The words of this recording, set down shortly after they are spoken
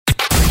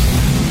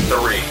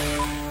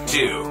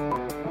2,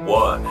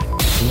 1.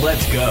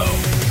 Let's go.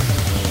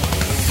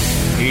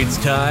 It's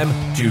time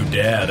to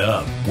Dad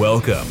Up.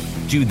 Welcome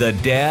to the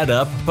Dad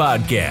Up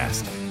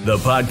Podcast, the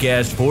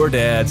podcast for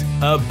dads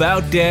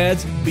about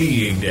dads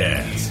being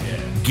dads.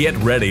 Get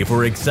ready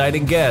for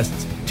exciting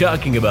guests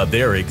talking about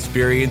their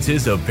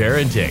experiences of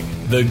parenting,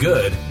 the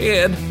good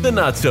and the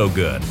not so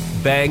good.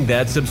 Bang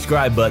that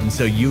subscribe button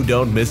so you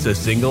don't miss a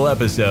single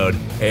episode,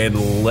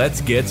 and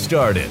let's get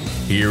started.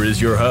 Here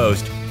is your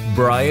host,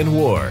 Brian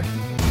Ward.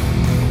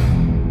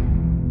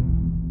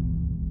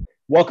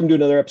 Welcome to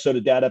another episode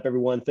of Dad Up,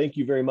 everyone. Thank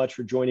you very much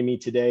for joining me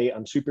today.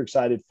 I'm super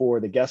excited for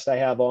the guest I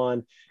have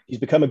on. He's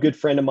become a good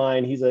friend of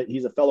mine. He's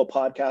a fellow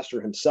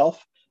podcaster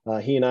himself.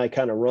 He and I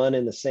kind of run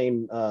in the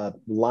same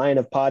line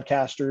of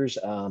podcasters,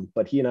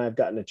 but he and I have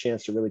gotten a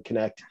chance to really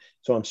connect.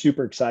 So I'm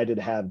super excited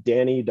to have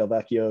Danny Del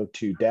Vecchio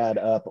to Dad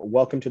Up.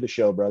 Welcome to the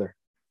show, brother.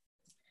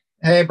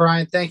 Hey,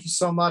 Brian. Thank you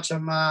so much.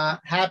 I'm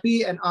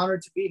happy and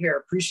honored to be here.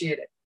 Appreciate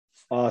it.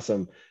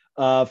 Awesome.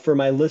 For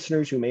my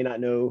listeners who may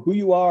not know who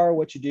you are,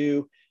 what you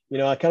do,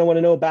 I kind of want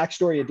to know a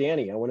backstory of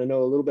Danny. I want to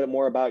know a little bit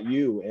more about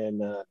you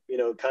and,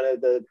 kind of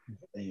the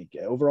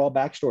overall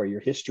backstory, your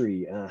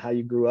history, how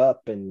you grew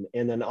up. And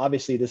then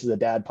obviously this is a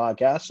dad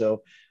podcast.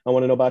 So I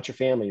want to know about your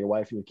family, your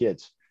wife and your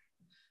kids.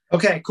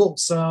 Okay, cool.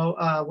 So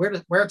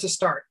where to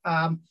start?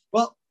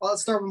 Well,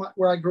 let's start with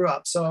where I grew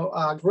up. So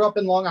I grew up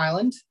in Long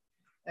Island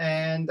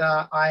and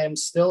I am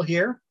still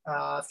here,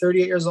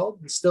 38 years old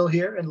and still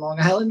here in Long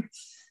Island.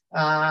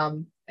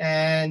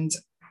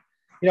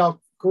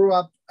 Grew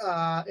up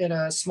in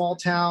a small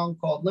town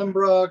called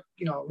Lynbrook,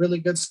 really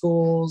good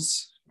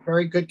schools,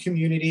 very good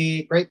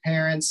community, great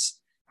parents,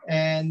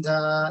 and,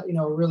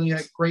 really a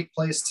great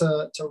place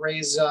to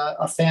raise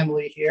a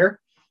family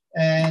here.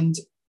 And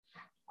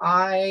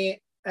I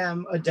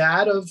am a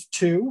dad of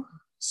two.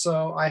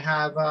 So I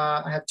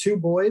have two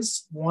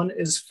boys. One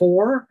is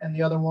 4 and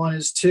the other one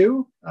is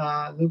 2,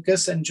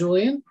 Lucas and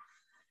Julian.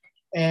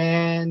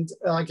 And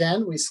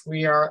again,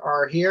 we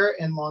are here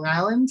in Long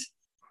Island.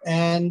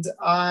 And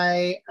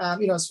I,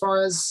 as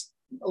far as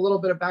a little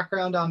bit of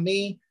background on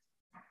me,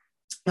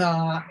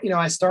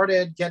 I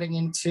started getting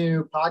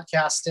into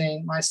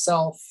podcasting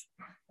myself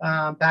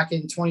back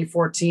in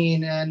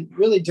 2014 and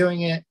really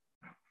doing it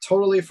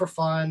totally for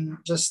fun,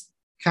 just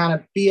kind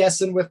of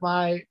BSing with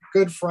my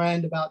good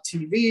friend about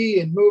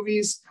TV and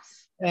movies.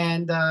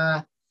 And,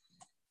 I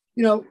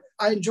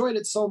enjoyed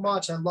it so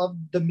much. I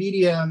loved the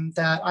medium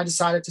that I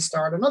decided to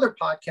start another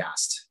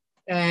podcast.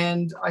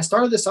 And I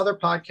started this other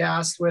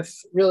podcast with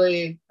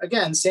really,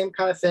 again, same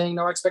kind of thing,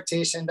 no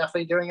expectation,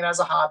 definitely doing it as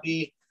a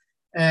hobby.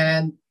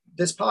 And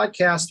this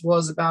podcast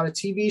was about a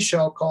TV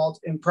show called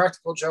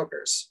Impractical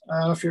Jokers. I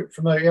don't know if you're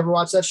familiar. You ever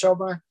watch that show,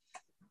 Brian?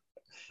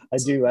 I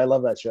do. I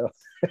love that show.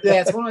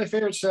 Yeah, it's one of my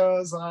favorite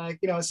shows.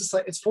 It's just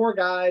like, it's 4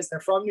 guys. They're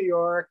from New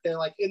York. They're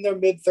like in their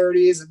mid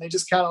 30s and they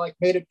just kind of like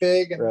made it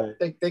big and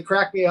right. they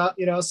crack me up,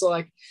 So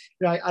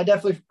I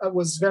definitely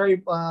was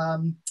very,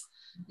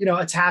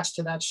 attached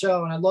to that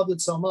show. And I loved it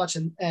so much.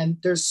 And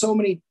there's so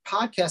many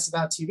podcasts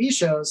about TV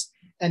shows.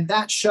 And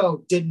that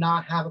show did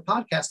not have a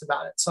podcast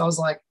about it. So I was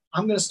like,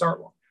 I'm going to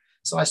start one.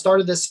 So I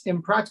started this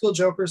Impractical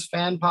Jokers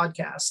fan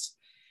podcast.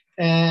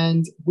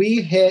 And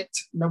we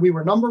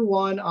were number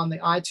 1 on the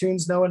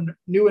iTunes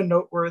New and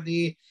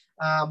Noteworthy.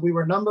 We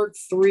were number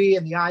 3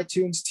 in the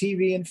iTunes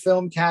TV and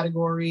film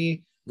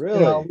category.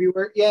 Really?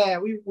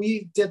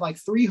 We did like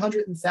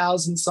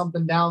 300,000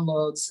 something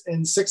downloads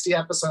in 60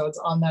 episodes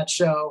on that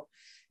show.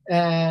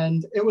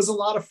 And it was a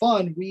lot of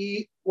fun.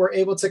 We were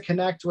able to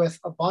connect with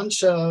a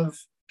bunch of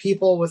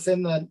people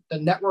within the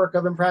network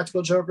of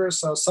Impractical Jokers.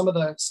 So some of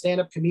the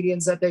stand-up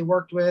comedians that they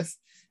worked with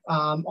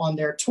on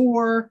their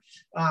tour.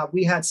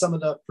 We had some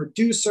of the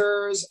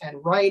producers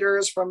and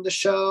writers from the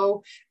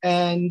show.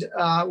 And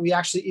we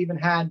actually even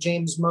had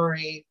James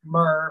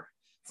Murr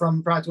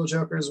from Practical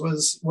Jokers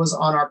was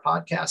on our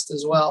podcast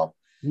as well.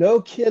 No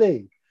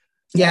kidding.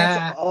 Yeah.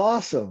 That's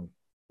awesome.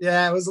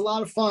 Yeah, it was a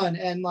lot of fun.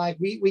 And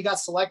we got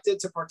selected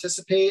to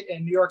participate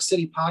in New York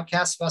City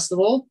Podcast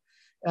Festival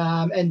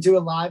and do a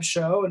live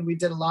show. And we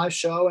did a live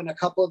show and a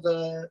couple of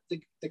the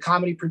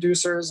comedy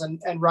producers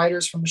and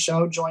writers from the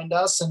show joined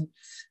us. And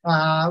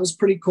it was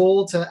pretty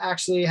cool to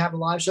actually have a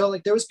live show.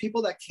 Like there was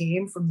people that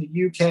came from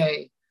the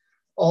UK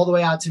all the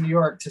way out to New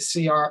York to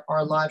see our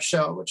live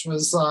show, which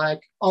was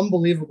like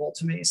unbelievable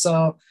to me.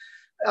 So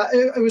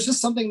it was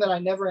just something that I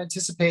never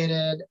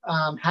anticipated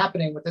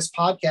happening with this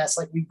podcast.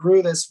 Like we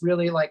grew this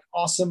really like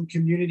awesome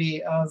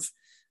community of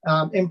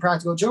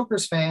Impractical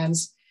Jokers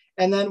fans.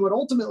 And then what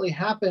ultimately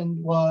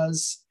happened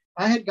was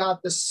I had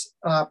got this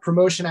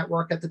promotion at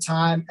work at the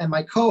time. And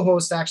my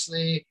co-host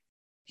actually,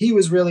 he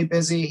was really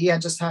busy. He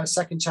had just had a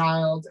second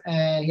child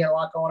and he had a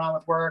lot going on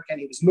with work and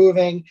he was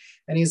moving.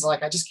 And he's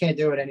like, I just can't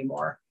do it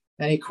anymore.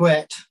 And he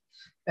quit.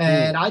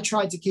 And I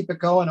tried to keep it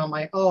going on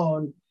my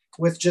own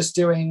with just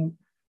doing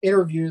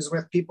interviews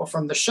with people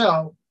from the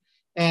show.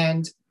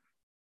 And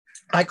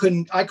I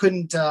couldn't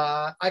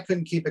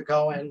keep it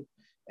going.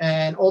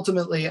 And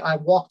ultimately I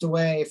walked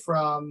away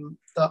from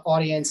the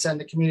audience and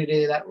the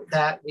community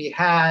that we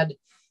had.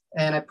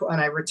 and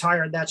I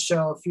retired that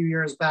show a few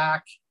years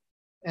back,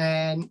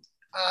 and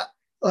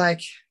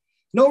like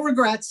no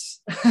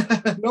regrets,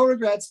 no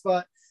regrets,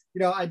 but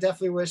I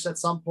definitely wish at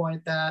some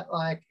point that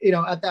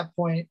at that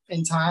point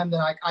in time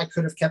that I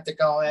could have kept it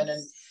going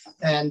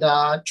and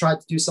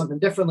tried to do something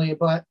differently.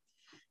 But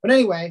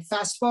anyway,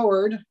 fast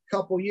forward a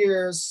couple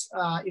years,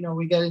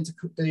 we get into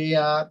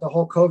the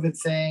whole COVID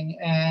thing,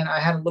 and I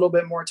had a little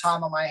bit more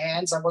time on my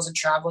hands. I wasn't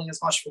traveling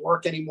as much for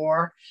work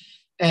anymore.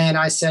 And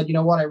I said, you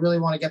know what, I really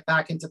want to get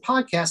back into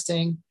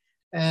podcasting.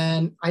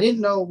 And I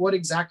didn't know what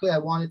exactly I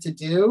wanted to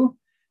do.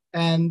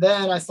 And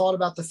then I thought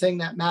about the thing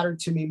that mattered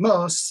to me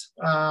most,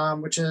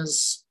 which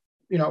is,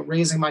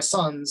 raising my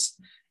sons.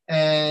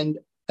 And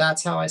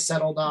that's how I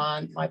settled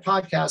on my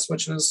podcast,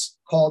 which was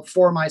called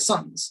For My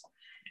Sons.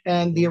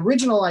 And the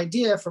original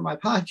idea for my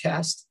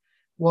podcast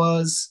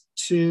was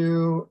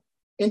to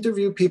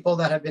interview people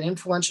that have been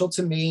influential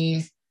to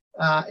me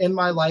in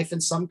my life in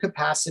some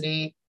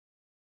capacity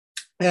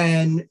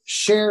and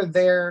share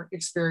their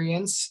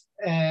experience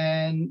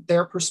and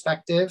their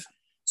perspective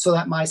so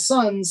that my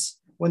sons,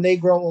 when they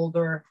grow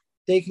older,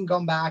 they can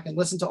come back and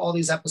listen to all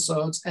these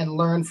episodes and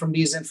learn from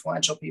these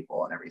influential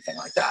people and everything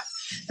like that.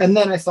 And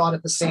then I thought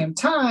at the same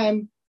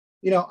time,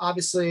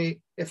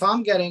 obviously, if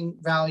I'm getting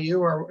value,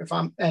 or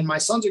and my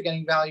sons are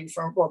getting value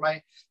from, or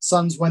my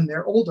sons, when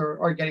they're older,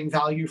 are getting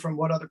value from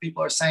what other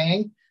people are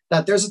saying,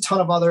 that there's a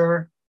ton of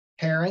other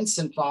parents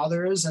and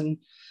fathers and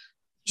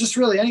just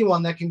really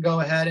anyone that can go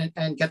ahead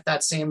and get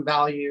that same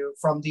value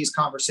from these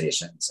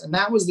conversations. And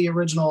that was the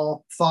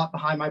original thought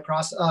behind my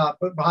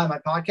behind my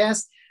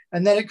podcast.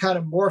 And then it kind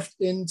of morphed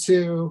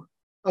into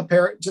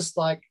just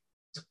like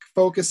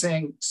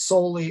focusing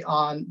solely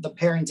on the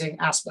parenting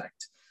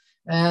aspect.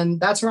 And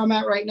that's where I'm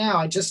at right now.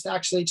 I just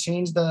actually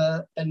changed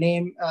the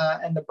name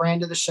and the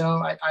brand of the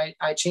show.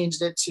 I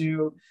changed it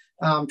to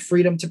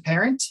Freedom to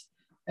Parent.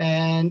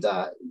 And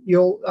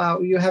you'll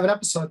have an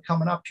episode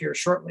coming up here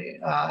shortly.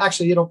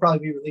 Actually, it'll probably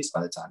be released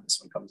by the time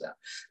this one comes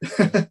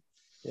out.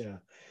 Yeah.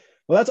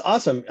 Well, that's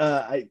awesome.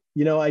 I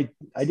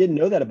didn't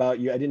know that about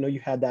you. I didn't know you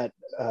had that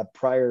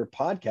prior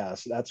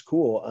podcast. That's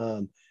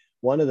cool.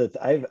 One of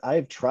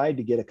I've tried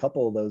to get a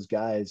couple of those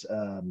guys,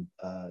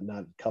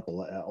 not a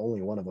couple,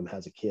 only one of them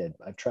has a kid.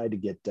 I've tried to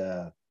get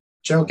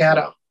Joe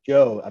Gatto.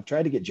 I've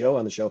tried to get Joe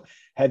on the show.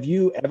 Have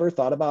you ever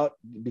thought about,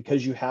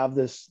 because you have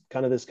this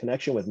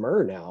connection with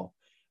Murr now,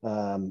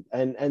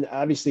 and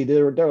obviously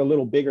they're a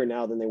little bigger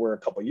now than they were a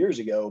couple of years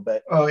ago,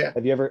 but oh yeah,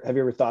 have you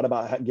ever thought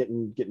about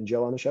getting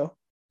Joe on the show?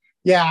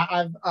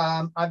 Yeah,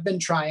 I've been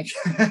trying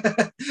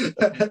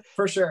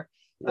for sure.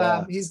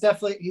 Yeah. He's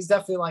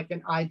definitely like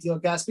an ideal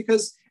guest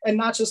and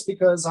not just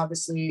because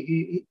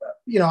obviously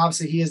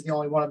he is the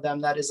only one of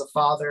them that is a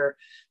father,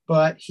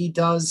 but he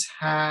does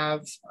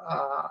have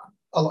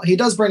he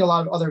does bring a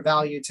lot of other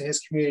value to his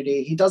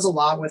community. He does a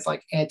lot with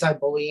like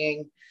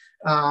anti-bullying.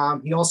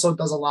 He also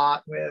does a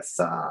lot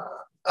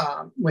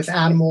with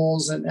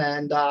animals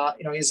and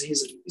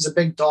he's a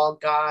big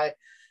dog guy.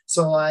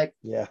 So like,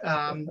 yeah.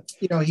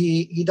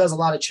 He does a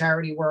lot of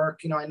charity work.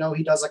 I know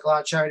he does like a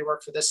lot of charity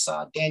work for this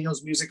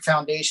Daniel's Music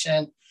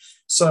Foundation.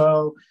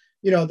 So,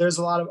 there's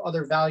a lot of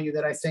other value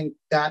that I think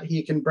that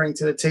he can bring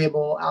to the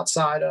table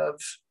outside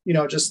of,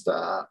 just,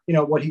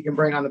 what he can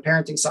bring on the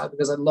parenting side,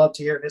 because I'd love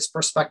to hear his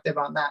perspective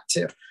on that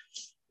too.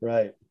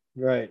 Right.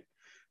 Well,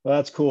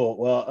 that's cool.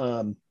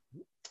 Well,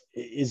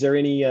 is there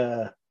any,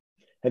 have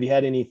you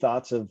had any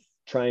thoughts of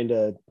trying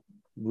to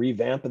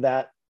revamp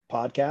that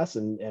podcast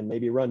and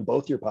maybe run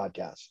both your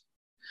podcasts?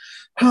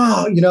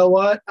 Oh, you know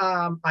what?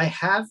 I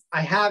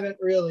haven't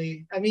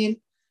really. I mean,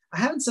 I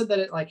haven't said that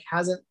it like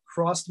hasn't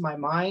crossed my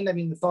mind. I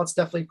mean, the thoughts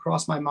definitely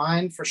crossed my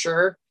mind for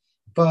sure,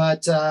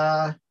 but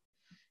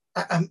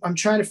I'm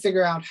trying to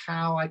figure out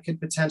how I could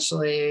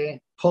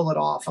potentially pull it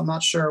off. I'm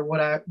not sure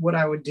what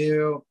I would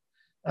do,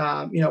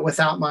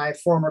 without my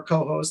former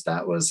co-host.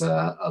 That was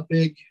a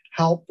big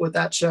help with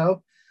that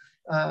show.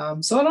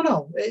 So I don't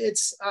know.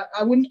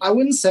 I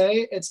wouldn't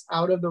say it's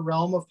out of the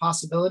realm of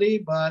possibility,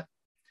 but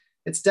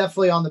it's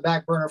definitely on the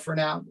back burner for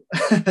now.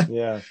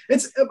 Yeah.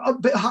 It's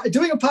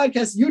doing a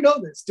podcast.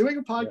 Doing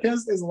a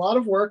podcast is a lot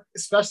of work,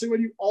 especially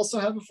when you also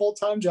have a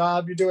full-time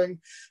job. You're doing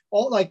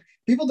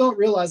people don't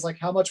realize like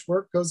how much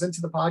work goes into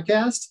the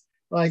podcast.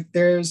 Like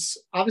there's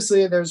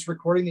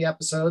recording the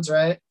episodes,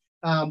 right?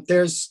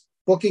 There's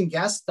booking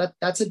guests.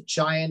 That's a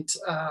giant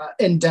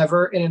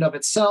endeavor in and of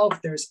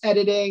itself. There's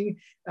editing.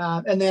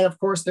 And then, of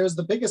course, there's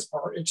the biggest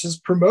part, which is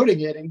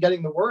promoting it and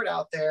getting the word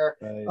out there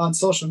on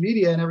social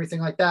media and everything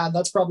like that.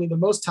 That's probably the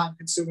most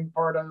time-consuming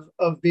part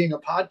of being a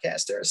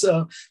podcaster.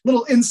 So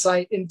little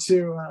insight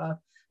into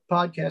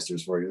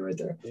podcasters for you right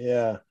there.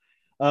 Yeah.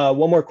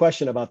 One more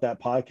question about that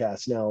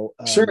podcast. Now,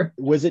 sure.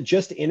 Was it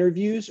just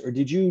interviews, or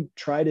did you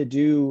try to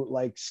do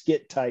like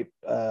skit type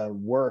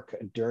work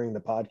during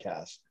the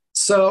podcast?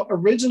 So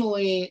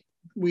originally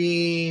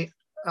we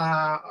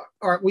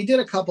did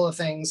a couple of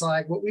things.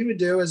 Like what we would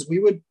do is we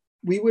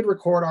would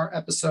record our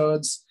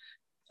episodes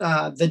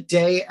the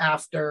day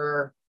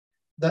after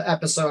the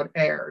episode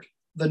aired,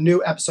 the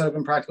new episode of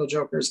Impractical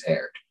Jokers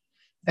aired.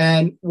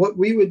 And what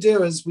we would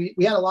do is we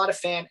had a lot of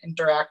fan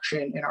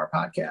interaction in our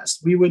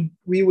podcast. We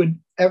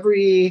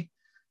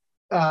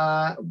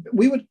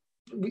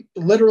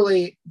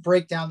literally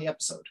break down the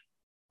episode.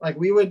 Like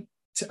we would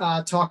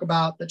talk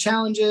about the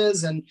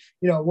challenges and,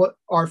 what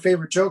our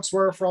favorite jokes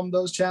were from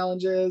those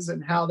challenges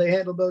and how they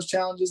handled those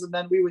challenges. And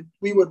then we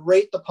would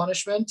rate the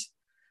punishment.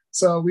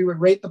 So we would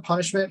rate the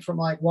punishment from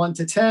like 1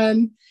 to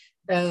 10.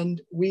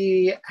 And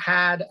we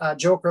had a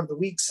Joker of the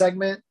Week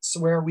segment, so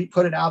where we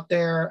put it out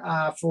there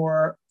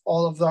for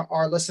all of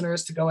our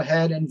listeners to go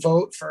ahead and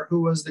vote for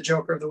who was the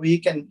Joker of the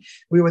Week. And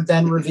we would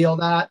then reveal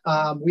that.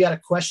 We had a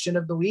question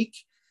of the week.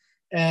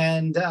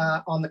 And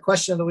on the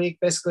question of the week,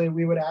 basically,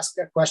 we would ask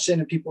a question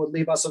and people would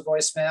leave us a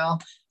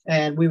voicemail.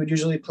 And we would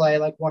usually play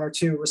like 1 or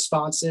 2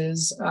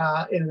 responses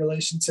in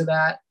relation to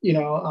that,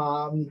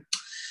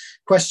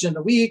 question of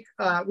the week.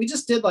 We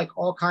just did like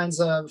all kinds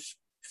of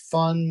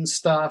fun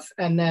stuff.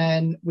 And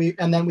then we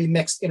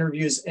mixed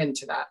interviews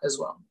into that as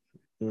well.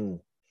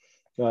 Oh,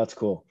 that's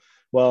cool.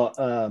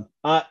 Well,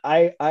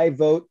 I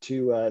vote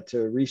to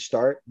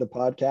restart the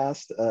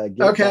podcast.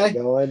 Get that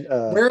going.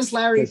 Where's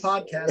Larry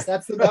podcast?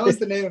 That was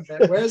the name of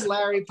it. Where's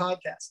Larry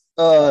podcast?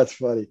 Oh, that's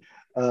funny.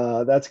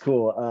 That's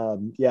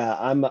cool. Yeah,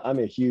 I'm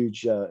a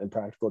huge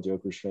Impractical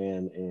Jokers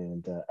fan,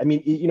 and I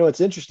mean,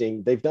 it's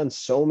interesting. They've done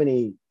so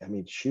many. I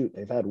mean, shoot,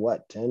 they've had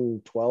what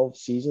 10, 12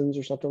 seasons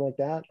or something like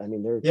that. I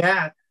mean,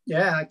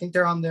 yeah. I think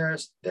they're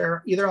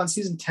either on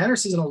season 10 or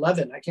season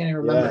 11. I can't even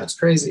remember. Yeah. It's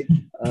crazy.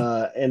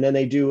 And then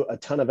they do a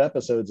ton of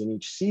episodes in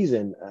each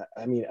season.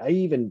 I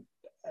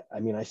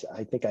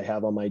think I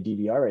have on my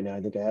DVR right now.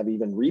 I think I have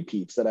even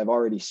repeats that I've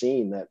already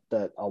seen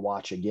that I'll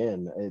watch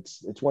again.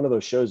 It's one of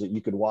those shows that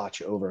you could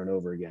watch over and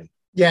over again.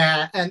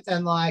 Yeah.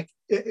 And like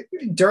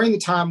during the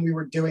time we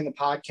were doing the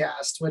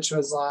podcast, which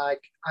was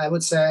like, I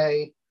would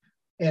say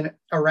in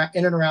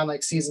and around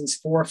like seasons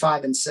 4,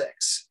 5, and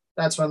 6,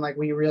 that's when like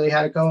we really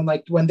had it going.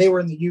 Like when they were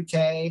in the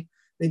UK,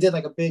 they did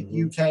like a big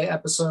UK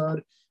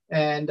episode.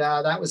 And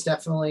that was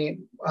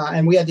definitely,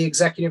 and we had the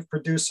executive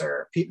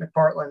producer, Pete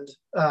McPartland.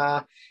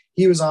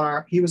 He was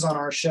on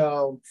our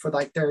show for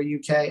like their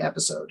UK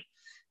episode.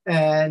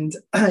 And,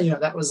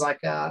 that was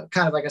like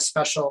kind of like a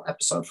special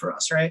episode for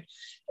us. Right.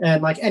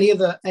 And like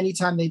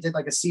anytime they did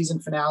like a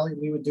season finale,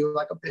 we would do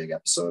like a big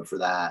episode for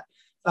that.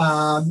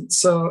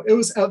 So it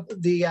was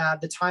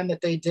the time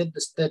that they did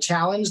the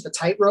challenge, the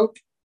tightrope,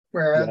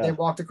 where they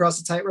walked across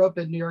the tightrope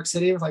in New York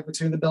City with like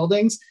between the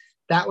buildings.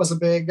 That was a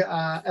big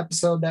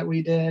episode that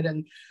we did.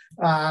 And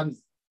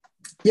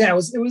it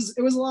was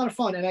a lot of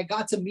fun. And I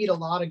got to meet a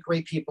lot of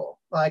great people.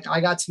 Like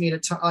I got to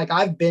meet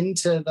I've been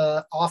to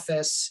the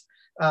office.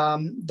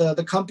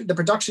 The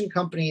production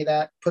company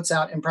that puts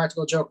out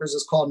Impractical Jokers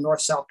is called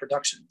North South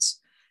Productions.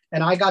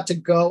 And I got to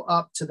go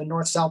up to the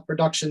North South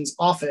Productions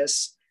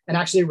office and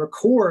actually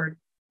record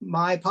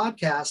my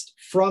podcast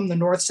from the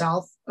North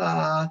South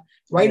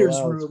writers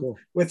room. Cool.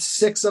 With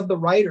 6 of the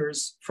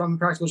writers from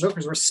Impractical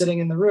Jokers were sitting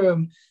in the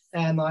room.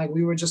 And like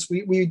we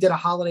did a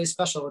holiday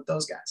special with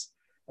those guys.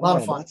 A lot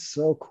of fun. That's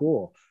so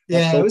cool.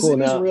 It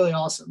was really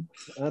awesome.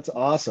 That's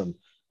awesome.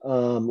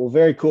 Well,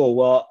 very cool.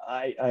 Well,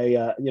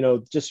 I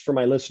just for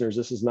my listeners,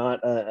 this is not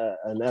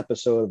an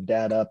episode of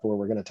Dad Up where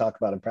we're going to talk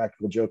about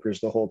Impractical Jokers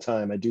the whole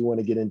time. I do want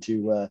to get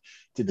into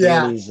to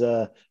Danny's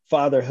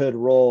fatherhood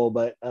role,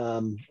 but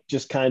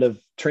just kind of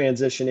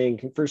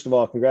transitioning. First of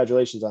all,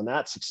 congratulations on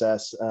that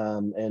success,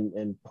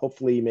 and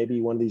hopefully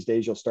maybe one of these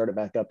days you'll start it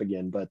back up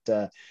again.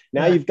 But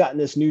now you've gotten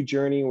this new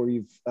journey where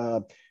you've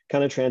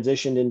kind of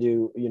transitioned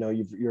into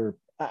you're.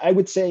 I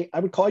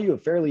would call you a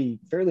fairly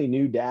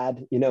new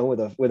dad, with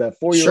a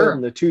 4-year-old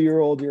and a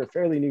 2-year-old. You're a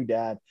fairly new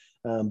dad,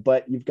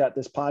 but you've got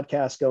this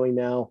podcast going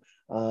now.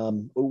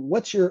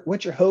 What's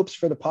your hopes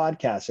for the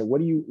podcast, and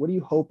what are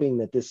you hoping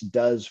that this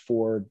does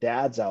for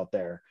dads out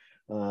there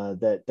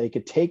that they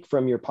could take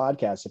from your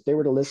podcast if they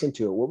were to listen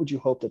to it? What would you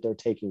hope that they're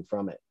taking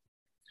from it?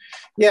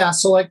 Yeah,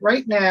 so like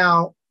right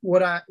now,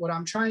 what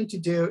I'm trying to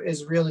do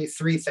is really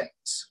 3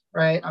 things.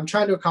 Right, I'm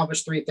trying to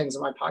accomplish 3 things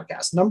in my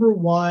podcast. Number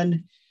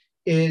 1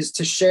 is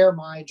to share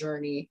my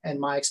journey and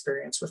my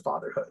experience with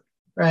fatherhood,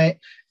 right?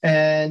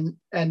 And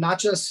not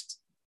just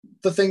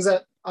the things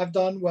that I've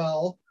done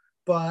well,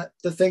 but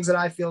the things that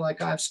I feel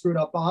like I've screwed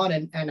up on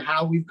and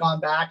how we've gone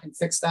back and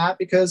fixed that,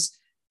 because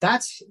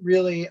that's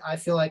really, I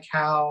feel like,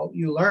 how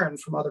you learn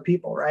from other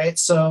people, right?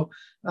 So,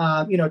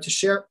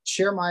 to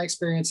share my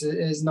experience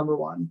is number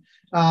 1.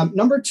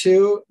 Number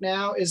 2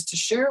 now is to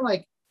share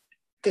like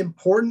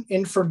important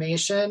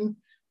information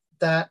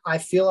that I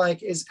feel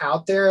like is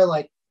out there,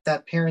 like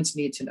that parents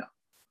need to know.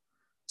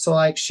 So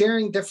like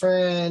sharing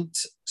different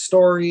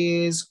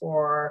stories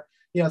or,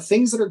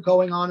 things that are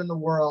going on in the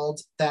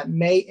world that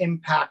may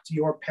impact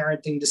your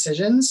parenting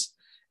decisions.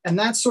 And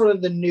that's sort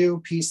of the new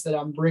piece that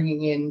I'm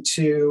bringing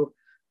into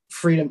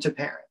Freedom to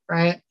Parent,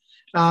 right?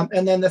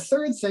 And then the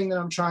third thing that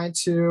I'm trying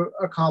to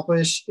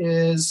accomplish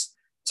is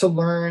to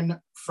learn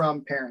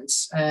from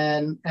parents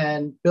and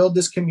build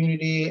this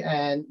community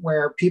and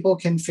where people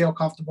can feel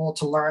comfortable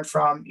to learn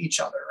from each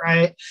other,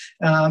 right?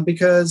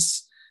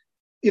 Because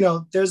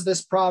there's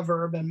this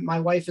proverb, and my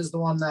wife is the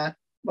one that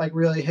like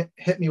really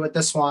hit me with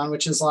this one,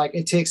 which is like,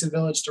 it takes a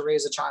village to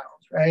raise a child,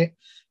 right?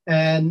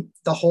 And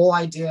the whole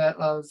idea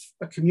of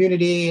a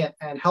community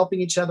and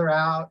helping each other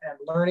out and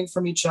learning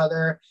from each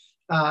other.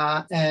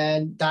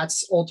 And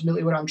that's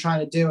ultimately what I'm trying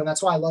to do. And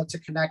that's why I love to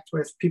connect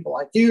with people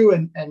like you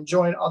and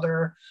join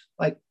other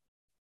like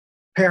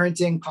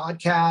parenting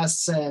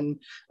podcasts and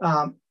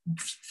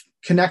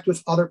connect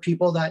with other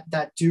people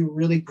that do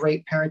really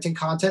great parenting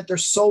content.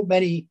 There's so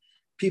many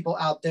people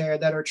out there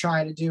that are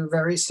trying to do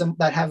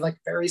that have like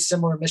very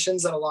similar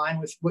missions that align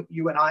with what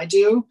you and I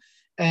do.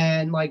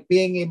 And like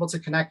being able to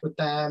connect with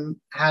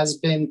them has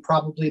been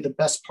probably the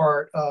best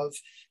part of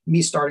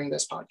me starting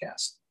this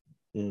podcast.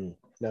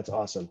 That's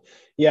awesome.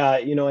 Yeah.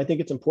 I think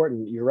it's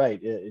important. You're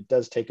right. It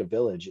does take a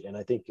village. And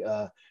I think,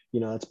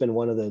 it's been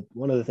one of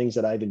the things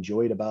that I've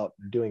enjoyed about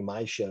doing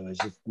my show is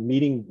just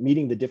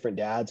meeting the different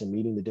dads and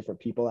meeting the different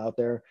people out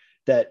there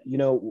that,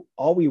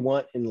 all we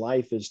want in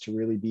life is to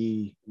really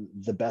be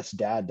the best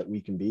dad that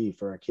we can be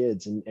for our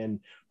kids and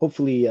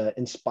hopefully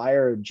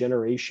inspire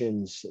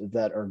generations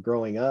that are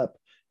growing up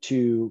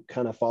to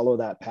kind of follow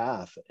that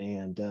path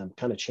and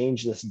kind of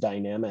change this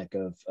dynamic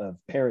of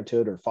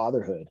parenthood or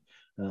fatherhood.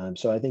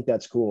 So I think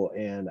that's cool.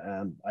 And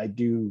I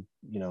do,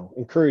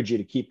 encourage you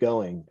to keep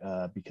going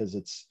because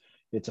it's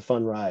a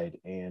fun ride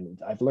and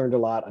I've learned a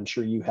lot. I'm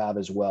sure you have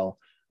as well.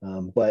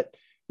 But,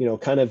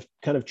 kind of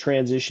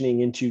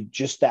transitioning into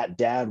just that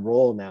dad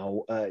role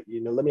now,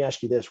 let me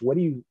ask you this. When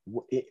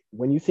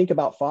you think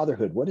about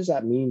fatherhood, what does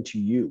that mean to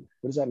you?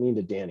 What does that mean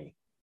to Danny?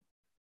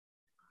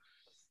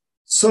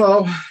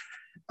 So,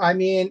 I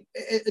mean,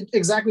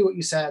 exactly what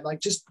you said, like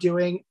just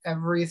doing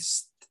every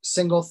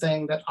single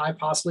thing that I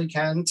possibly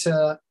can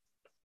to,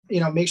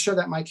 make sure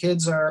that my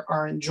kids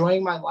are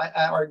enjoying my life,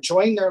 are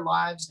enjoying their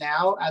lives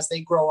now as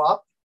they grow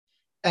up,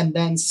 and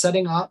then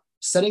setting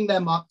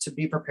them up to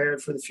be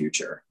prepared for the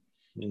future.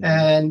 Mm-hmm.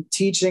 And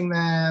teaching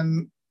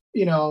them,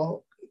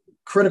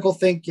 critical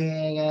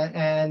thinking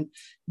and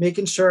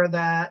making sure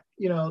that,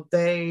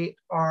 they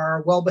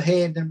are well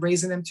behaved and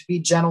raising them to be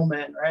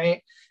gentlemen.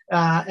 Right.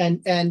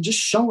 And just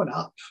showing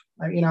up,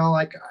 a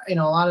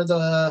lot of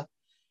the,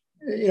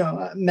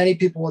 many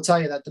people will tell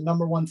you that the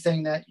number one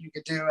thing that you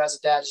could do as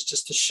a dad is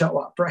just to show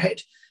up.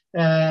 Right.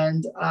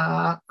 And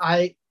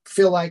I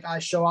feel like I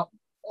show up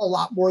a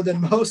lot more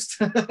than most.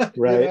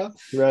 Right.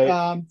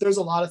 Right. There's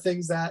a lot of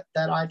things that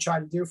I try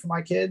to do for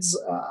my kids,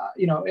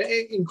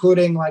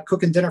 including like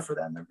cooking dinner for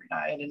them every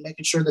night and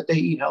making sure that they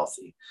eat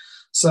healthy.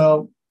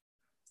 So,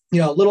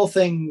 little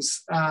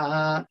things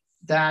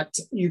that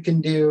you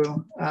can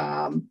do,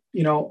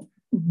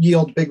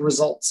 yield big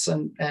results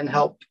and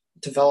help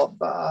develop,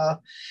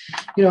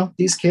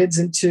 these kids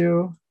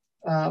into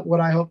what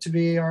I hope to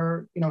be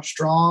are,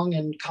 strong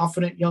and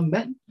confident young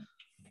men.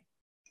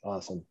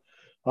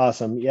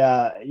 Awesome.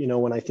 Yeah.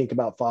 When I think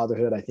about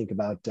fatherhood, I think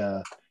about,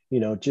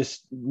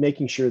 just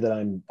making sure that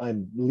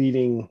I'm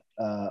leaving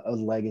a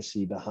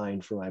legacy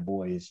behind for my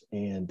boys.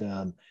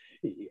 And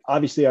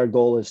obviously our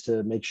goal is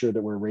to make sure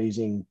that we're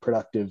raising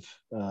productive,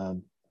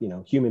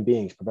 human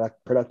beings,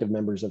 productive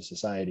members of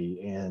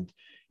society. And,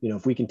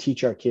 if we can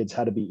teach our kids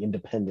how to be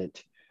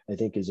independent, I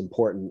think is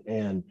important.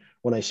 And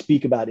when I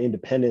speak about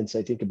independence,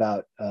 I think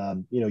about,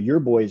 your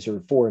boys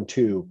are 4 and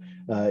 2,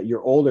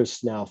 your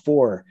oldest now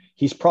 4,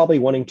 he's probably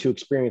wanting to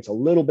experience a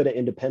little bit of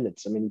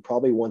independence. I mean,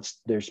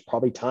 there's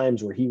probably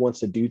times where he wants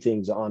to do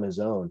things on his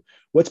own.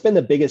 What's been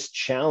the biggest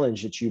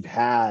challenge that you've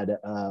had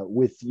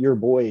with your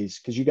boys?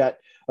 Because you got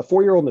a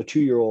 4-year-old and a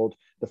 2-year-old.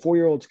 The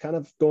 4-year-old's kind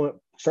of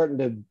starting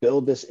to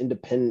build this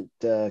independent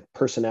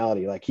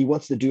personality. Like he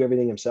wants to do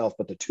everything himself,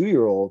 but the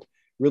 2-year-old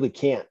really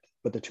can't.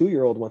 But the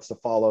 2-year-old wants to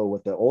follow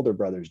what the older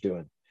brother's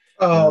doing.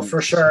 Oh,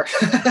 for sure.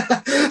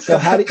 So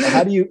how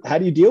do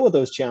you deal with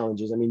those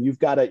challenges? I mean, you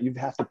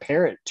have to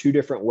parent 2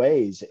 different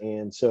ways.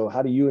 And so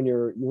how do you and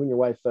your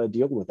wife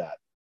deal with that?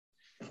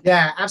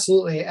 Yeah,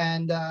 absolutely.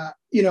 And,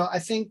 I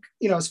think,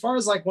 as far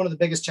as like one of the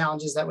biggest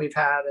challenges that we've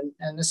had,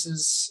 and this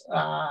is,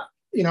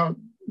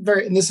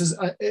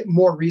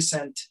 more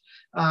recent.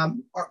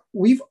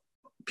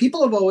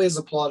 People have always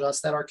applauded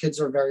us that our kids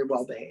are very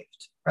well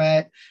behaved,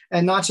 right?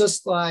 And not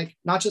just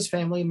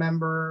family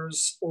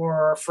members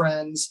or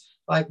friends.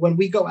 Like when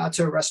we go out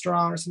to a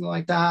restaurant or something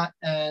like that,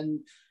 and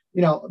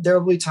there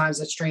will be times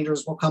that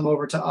strangers will come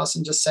over to us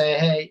and just say,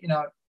 "Hey,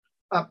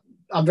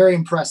 I'm very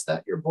impressed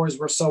that your boys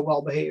were so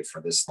well behaved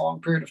for this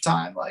long period of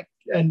time,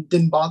 and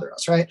didn't bother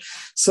us," right?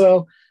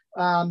 So,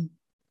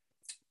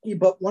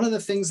 but one of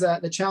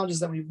the challenges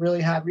that we've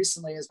really had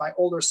recently is my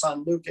older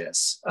son,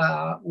 Lucas,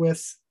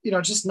 with,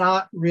 just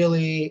not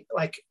really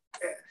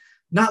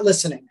not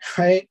listening.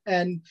 Right.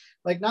 And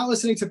not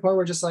listening to the point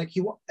where just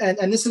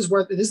and this is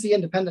the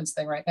independence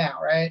thing right now.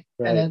 Right.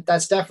 And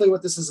that's definitely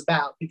what this is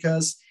about,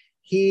 because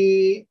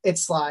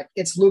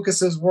it's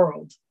Lucas's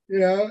world,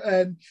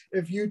 and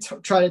if you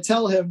try to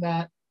tell him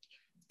that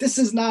this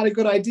is not a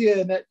good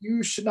idea and that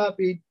you should not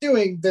be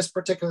doing this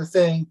particular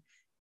thing,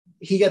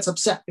 he gets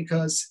upset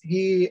because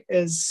he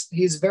has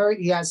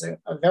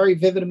a very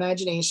vivid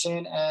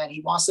imagination, and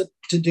he wants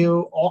to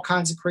do all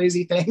kinds of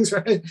crazy things,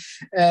 right?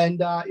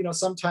 And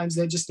sometimes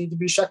they just need to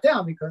be shut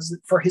down because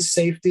for his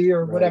safety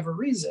or whatever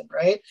reason,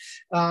 right?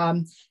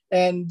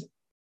 And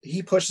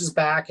he pushes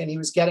back, and he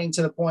was getting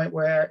to the point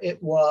where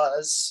it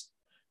was,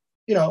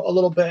 a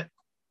little bit,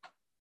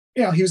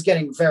 he was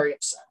getting very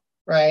upset,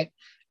 right?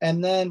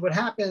 And then what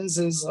happens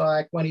is,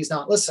 like, when he's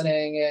not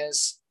listening,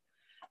 is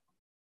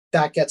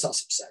that gets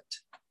us upset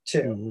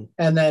too. Mm-hmm.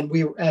 And then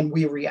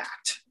we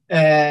react.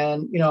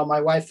 And,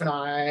 my wife and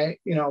I,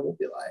 will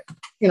be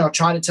like,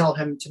 try to tell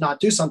him to not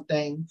do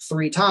something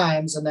 3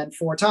 times, and then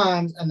 4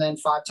 times, and then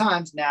 5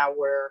 times. Now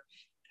we're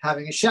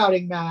having a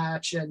shouting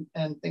match and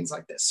things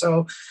like this.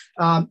 So,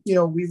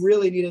 we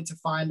really needed to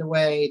find a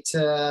way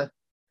to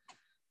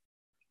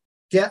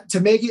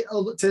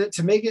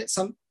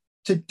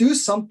do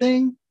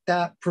something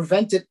that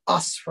prevented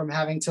us from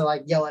having to,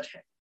 like, yell at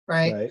him.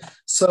 Right.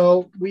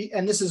 So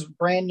and this is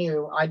brand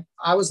new.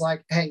 I was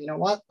like, hey, you know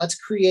what? Let's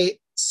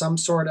create some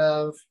sort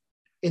of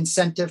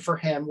incentive for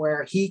him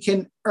where he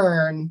can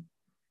earn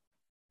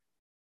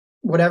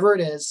whatever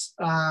it is,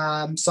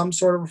 some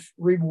sort of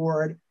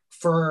reward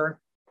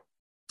for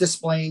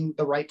displaying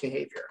the right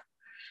behavior.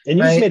 And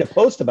you just made a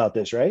post about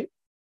this, right?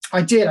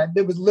 I did. I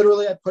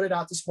put it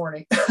out this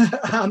morning.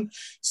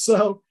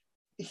 So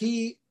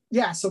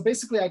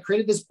basically I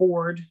created this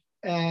board,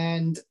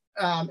 and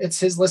it's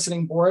his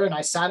listening board. And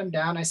I sat him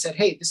down. I said,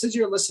 hey, this is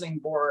your listening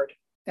board.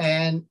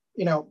 And,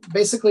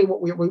 basically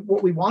what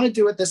we want to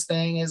do with this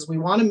thing is we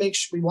want to make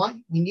sure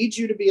we need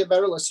you to be a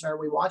better listener.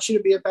 We want you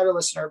to be a better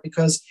listener,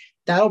 because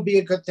that'll be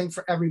a good thing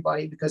for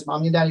everybody, because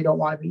mommy and daddy don't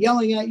want to be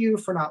yelling at you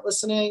for not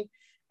listening.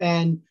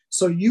 And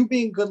so you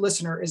being a good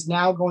listener is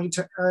now going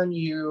to earn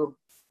you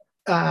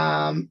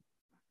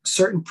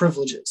certain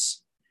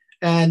privileges.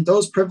 And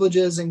those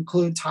privileges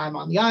include time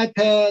on the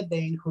iPad.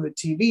 They include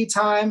TV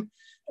time.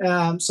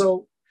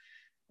 So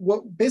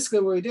what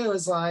we do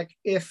is, like,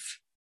 if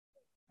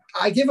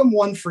I give them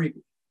one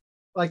freebie,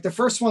 like the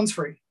first one's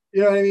free,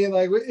 you know what I mean?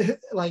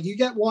 Like you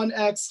get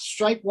 1X,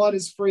 strike 1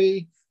 is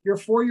free. You're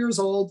 4 years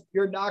old.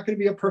 You're not going to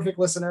be a perfect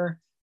listener.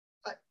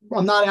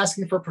 I'm not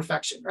asking for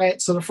perfection,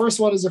 right? So the first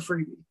one is a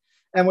freebie.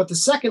 And with the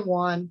second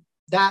one,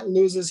 that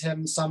loses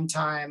him some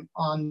time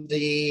on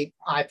the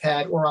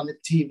iPad or on the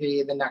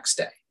TV the next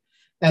day.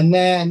 And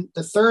then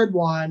the third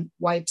one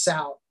wipes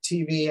out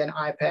TV and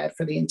iPad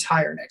for the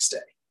entire next day.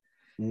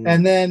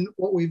 And then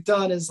what we've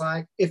done is,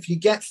 like, if you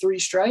get 3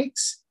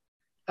 strikes,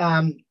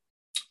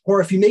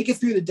 or if you make it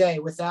through the day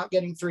without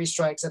getting 3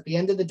 strikes, at the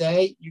end of the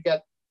day, you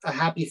get a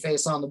happy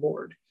face on the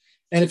board.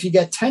 And if you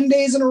get 10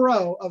 days in a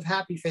row of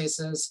happy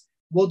faces,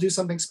 we'll do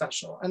something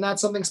special. And that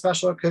something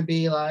special could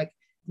be like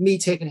me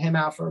taking him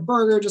out for a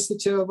burger, just the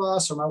 2 of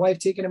us, or my wife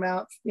taking him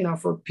out,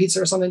 for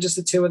pizza or something, just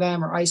the 2 of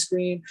them, or ice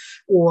cream,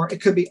 or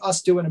it could be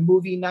us doing a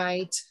movie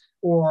night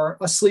or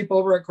a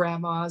sleepover at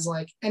grandma's,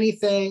 like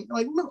anything,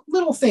 like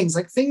little things,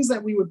 like things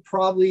that we would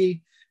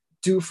probably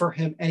do for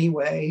him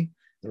anyway,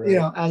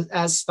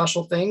 as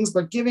special things,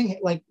 but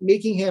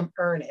making him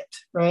earn it.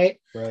 Right.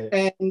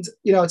 And,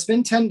 it's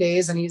been 10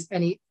 days, and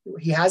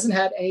he hasn't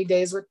had any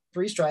days with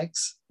 3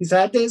 strikes. He's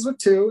had days with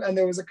 2. And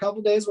there was a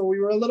couple days where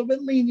we were a little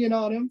bit lenient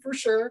on him, for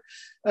sure.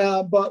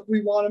 But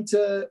we want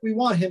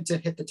him to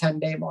hit the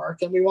 10-day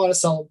mark, and we want to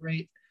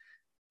celebrate,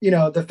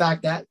 the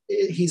fact that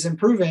he's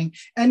improving.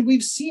 And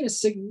we've seen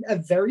a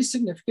very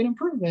significant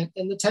improvement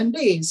in the 10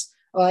 days.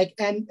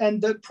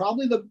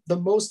 Probably the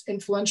most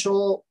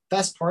influential,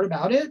 best part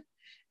about it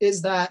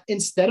is that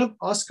instead of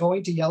us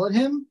going to yell at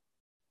him,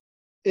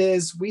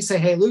 is we say,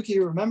 hey,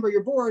 Lukey, remember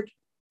your board.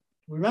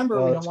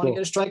 Remember, we don't want to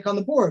get a strike on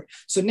the board.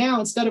 So now,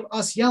 instead of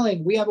us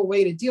yelling, we have a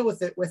way to deal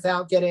with it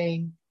without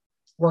getting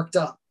worked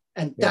up.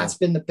 And that's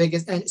been the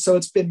biggest. And so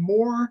it's been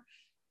more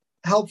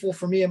helpful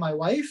for me and my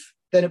wife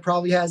than it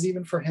probably has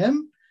even for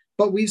him.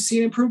 But we've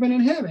seen improvement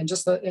in him in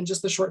just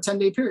the short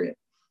 10-day period.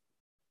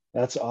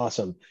 That's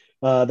awesome.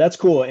 That's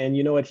cool. And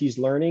you know what he's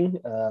learning?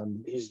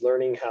 He's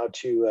learning how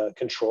to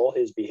control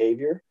his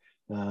behavior.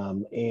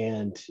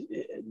 And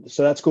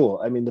so that's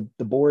cool. I mean,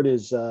 the board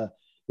is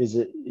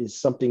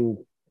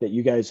something that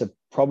you guys have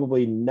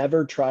probably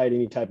never tried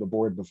any type of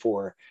board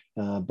before.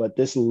 But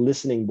this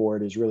listening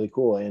board is really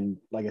cool. And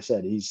like I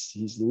said,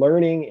 he's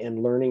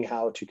learning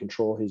how to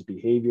control his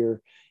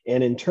behavior.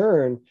 And in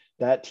turn,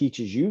 that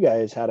teaches you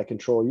guys how to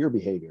control your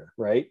behavior,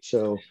 right?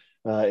 So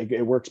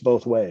it works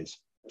both ways.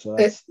 So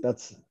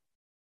that's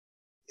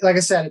like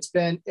I said,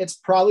 it's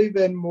probably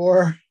been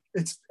more,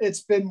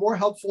 it's been more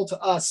helpful to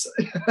us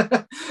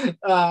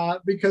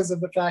because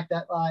of the fact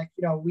that,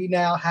 we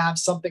now have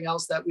something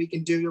else that we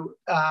can do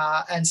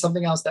and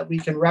something else that we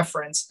can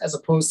reference, as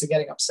opposed to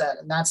getting upset.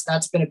 And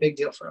that's been a big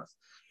deal for us.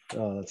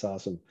 Oh, that's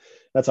awesome.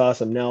 That's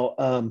awesome.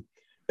 Now,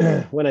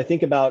 when I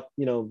think about,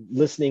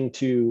 listening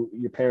to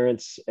your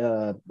parents,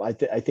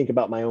 I think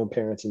about my own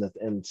parents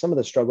and some of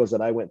the struggles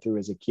that I went through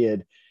as a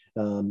kid.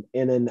 And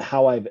then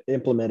how I've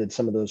implemented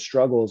some of those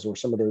struggles or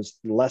some of those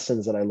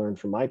lessons that I learned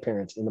from my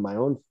parents into my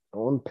own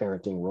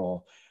parenting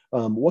role.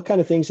 What kind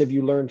of things have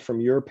you learned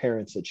from your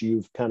parents that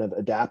you've kind of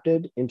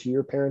adapted into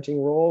your parenting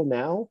role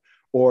now?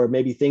 Or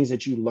maybe things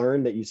that you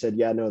learned that you said,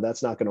 yeah, no,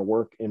 that's not going to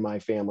work in my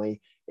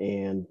family,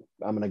 and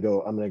I'm going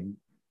to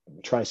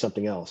try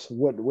something else.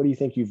 What do you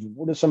think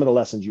what are some of the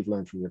lessons you've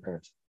learned from your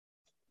parents?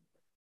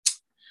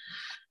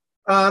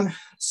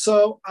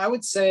 So I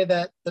would say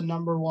that the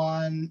number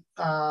one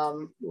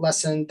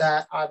lesson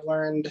that I've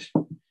learned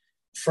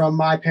from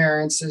my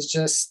parents is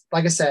just,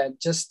 like I said,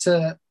 just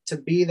to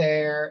be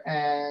there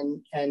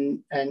and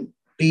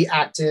be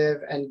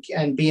active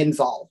and be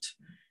involved.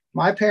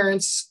 My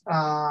parents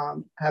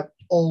have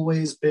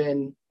always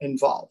been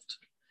involved,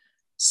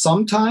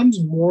 sometimes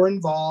more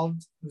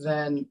involved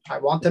than I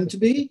want them to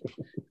be.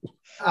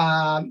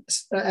 And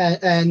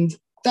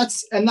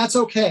that's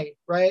okay,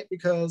 right?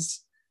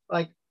 Because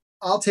like,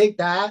 I'll take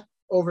that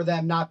over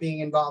them not being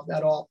involved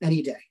at all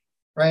any day,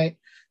 right?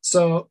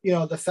 So,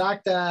 the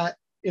fact that,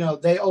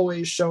 they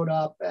always showed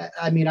up.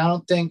 I mean, I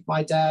don't think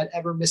my dad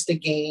ever missed a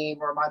game,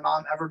 or my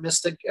mom ever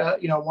missed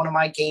one of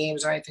my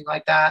games or anything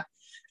like that.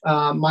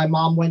 My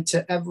mom went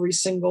to every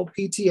single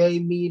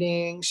PTA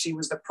meeting. She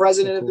was the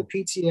president of the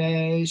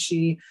PTA.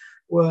 She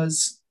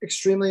was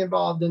extremely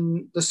involved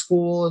in the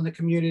school and the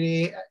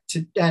community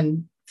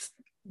and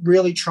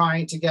really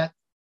trying to get,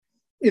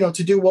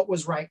 to do what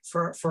was right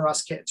for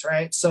us kids.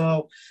 Right.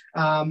 So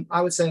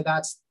I would say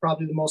that's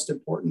probably the most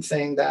important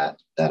thing that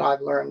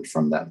I've learned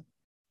from them.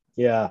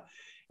 Yeah.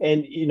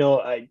 And,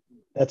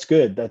 that's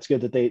good. That's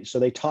good that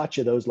they taught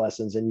you those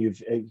lessons, and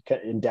you've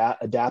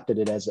adapted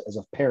it as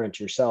a parent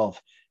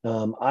yourself.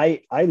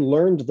 I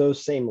learned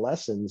those same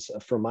lessons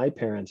from my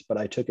parents, but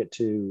I took it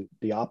to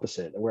the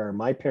opposite, where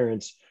my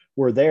parents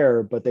were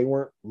there, but they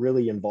weren't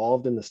really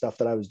involved in the stuff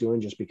that I was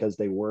doing, just because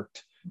they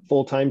worked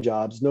full-time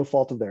jobs, no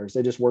fault of theirs.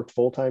 They just worked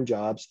full-time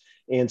jobs.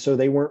 And so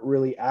they weren't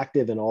really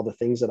active in all the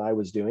things that I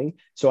was doing.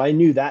 So I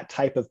knew that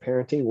type of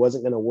parenting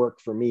wasn't going to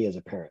work for me as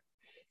a parent.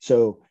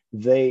 So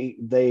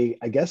they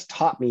I guess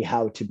taught me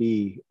how to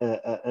be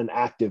an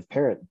active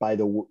parent by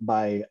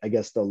I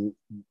guess the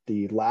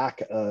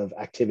lack of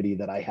activity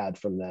that I had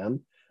from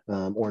them,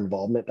 or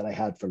involvement that I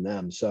had from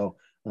them. So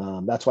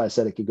that's why I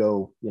said it could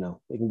go,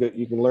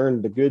 you can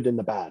learn the good and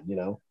the bad,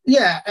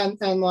 Yeah.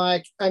 And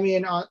like, I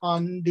mean,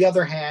 on the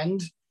other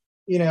hand,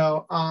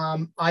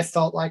 I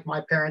felt like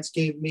my parents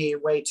gave me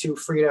way too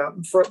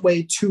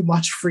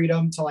much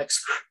freedom to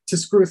to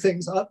screw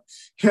things up.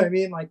 You know what I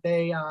mean?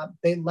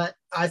 Like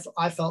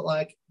I felt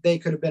like they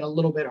could have been a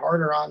little bit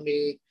harder on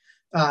me.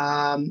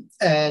 And,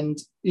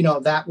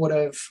 that would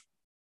have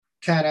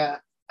kind of,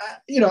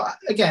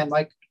 again,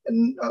 like,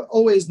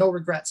 always no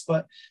regrets,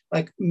 but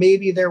like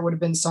maybe there would have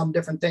been some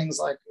different things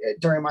like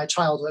during my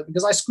childhood,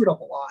 because I screwed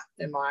up a lot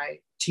in my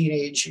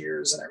teenage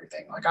years and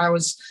everything. Like I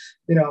was,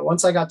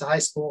 once I got to high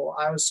school,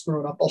 I was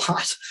screwing up a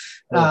lot.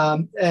 Yeah.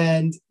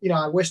 And,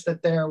 I wish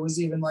that there was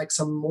even like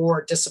some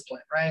more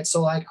discipline. Right.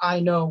 So like, I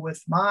know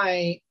with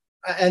my,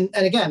 and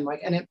again,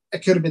 like, and it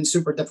could have been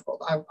super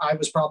difficult. I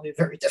was probably a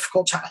very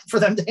difficult child for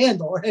them to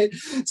handle. Right.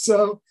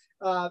 So,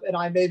 and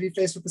I may be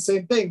faced with the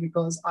same thing,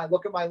 because I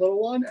look at my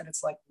little one and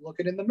it's like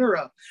looking in the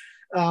mirror.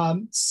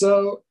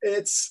 So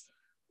it's,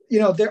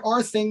 there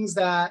are things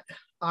that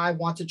I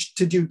wanted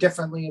to do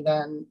differently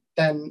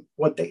than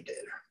what they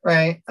did.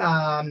 Right.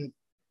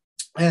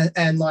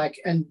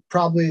 And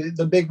probably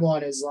the big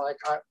one is like,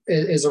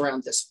 is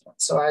around discipline.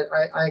 So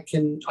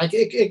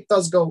it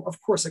does go,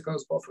 of course it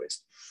goes both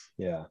ways.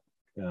 Yeah.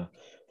 Yeah.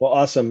 Well,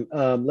 awesome.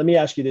 Let me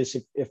ask you this.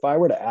 If I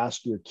were to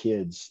ask your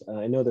kids,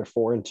 I know they're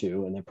 4 and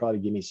 2, and they probably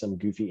give me some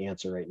goofy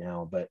answer right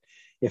now, but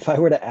if I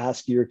were to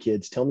ask your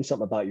kids, tell me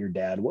something about your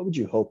dad, what would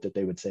you hope that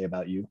they would say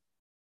about you?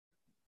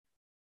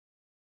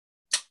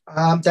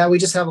 Dad, we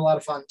just have a lot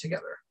of fun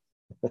together.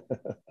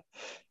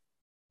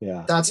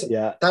 Yeah. That's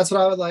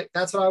what I would like.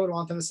 That's what I would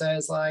want them to say,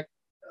 is like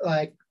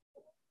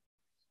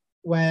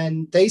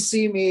when they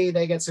see me,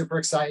 they get super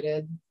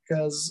excited,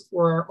 because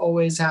we're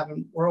always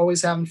having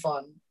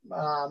fun.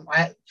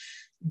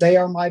 They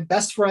are my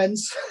best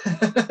friends,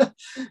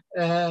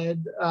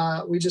 and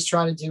we just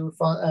try to do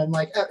fun. And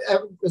like,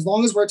 as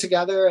long as we're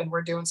together and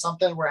we're doing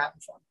something, we're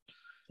having fun.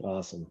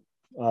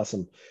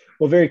 Awesome.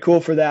 Well, very cool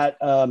for that.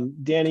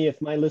 Danny,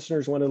 if my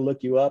listeners want to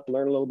look you up,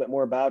 learn a little bit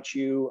more about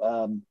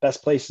you,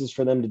 best places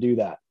for them to do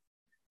that.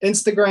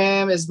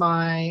 Instagram is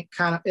my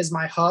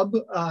hub.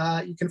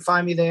 You can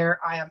find me there.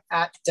 I am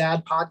at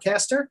Dad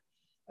Podcaster.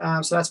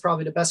 So that's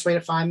probably the best way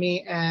to find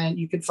me. And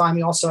you can find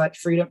me also at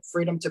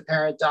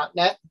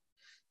freedomtoparent.net.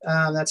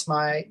 That's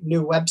my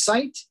new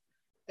website.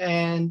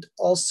 And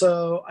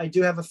also I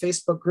do have a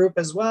Facebook group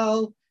as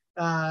well,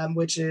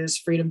 which is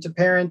Freedom to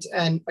Parent.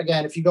 And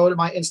again, if you go to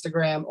my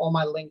Instagram, all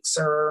my links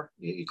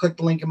you click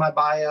the link in my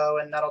bio,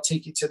 and that'll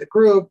take you to the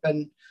group,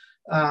 and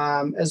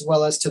as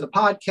well as to the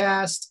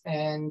podcast,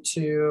 and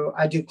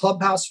I do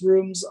Clubhouse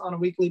rooms on a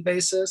weekly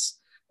basis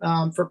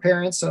for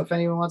parents. So if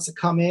anyone wants to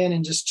come in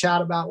and just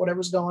chat about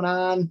whatever's going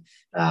on,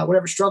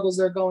 whatever struggles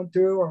they're going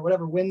through, or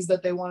whatever wins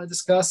that they want to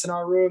discuss in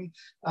our room,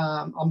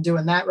 I'm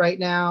doing that right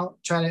now.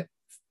 Try to,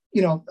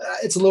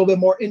 it's a little bit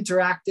more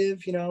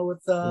interactive,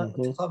 with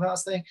the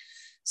Clubhouse thing.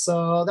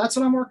 So that's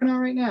what I'm working on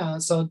right now.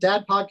 So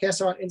Dad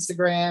Podcaster on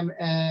Instagram,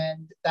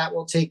 and that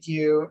will take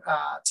you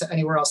to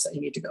anywhere else that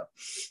you need to go.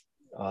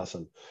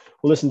 Awesome.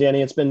 Well, listen,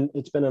 Danny, it's been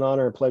an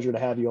honor and pleasure to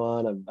have you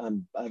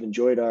on. I've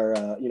enjoyed our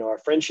our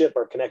friendship,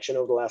 our connection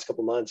over the last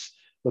couple of months.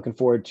 Looking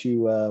forward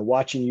to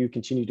watching you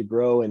continue to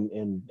grow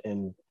and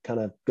kind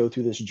of go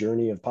through this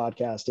journey of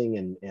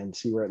podcasting and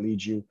see where it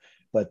leads you.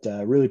 But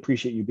really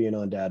appreciate you being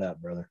on Dad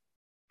Up, brother.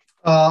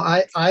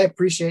 I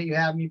appreciate you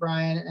having me,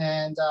 Brian,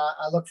 and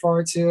I look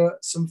forward to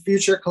some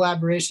future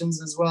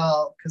collaborations as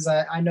well, because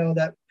I know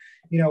that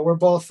we're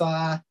both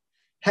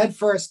head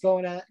first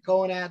going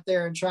out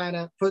there and trying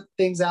to put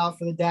things out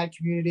for the dad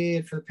community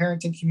and for the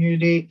parenting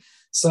community.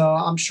 So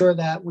I'm sure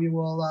that we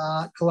will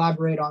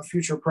collaborate on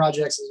future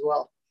projects as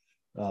well.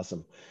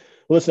 Awesome.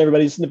 Well, listen,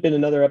 everybody, this has been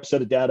another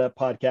episode of Dad Up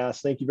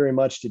Podcast. Thank you very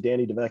much to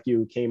Danny DeVecchio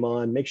who came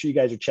on. Make sure you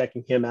guys are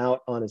checking him out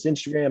on his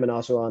Instagram and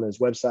also on his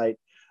website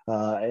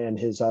and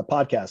his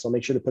podcast. I'll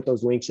make sure to put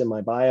those links in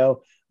my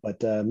bio,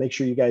 but make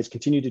sure you guys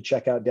continue to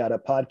check out Dad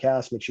Up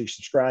Podcast. Make sure you're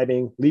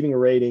subscribing, leaving a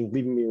rating,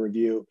 leaving me a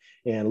review,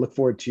 and look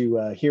forward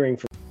to hearing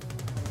from.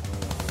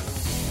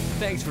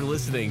 Thanks for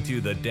listening to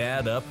the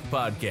Dad Up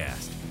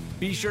Podcast.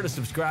 Be sure to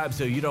subscribe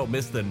so you don't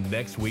miss the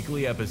next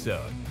weekly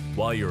episode.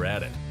 While you're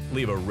at it,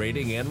 leave a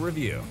rating and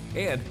review.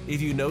 And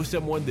if you know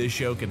someone this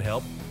show can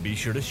help, be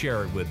sure to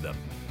share it with them.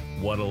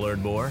 Want to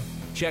learn more?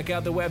 Check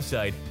out the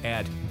website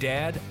at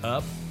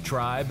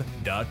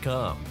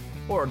daduptribe.com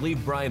or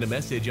leave Brian a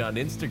message on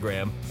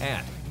Instagram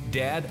at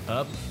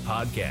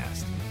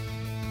daduppodcast.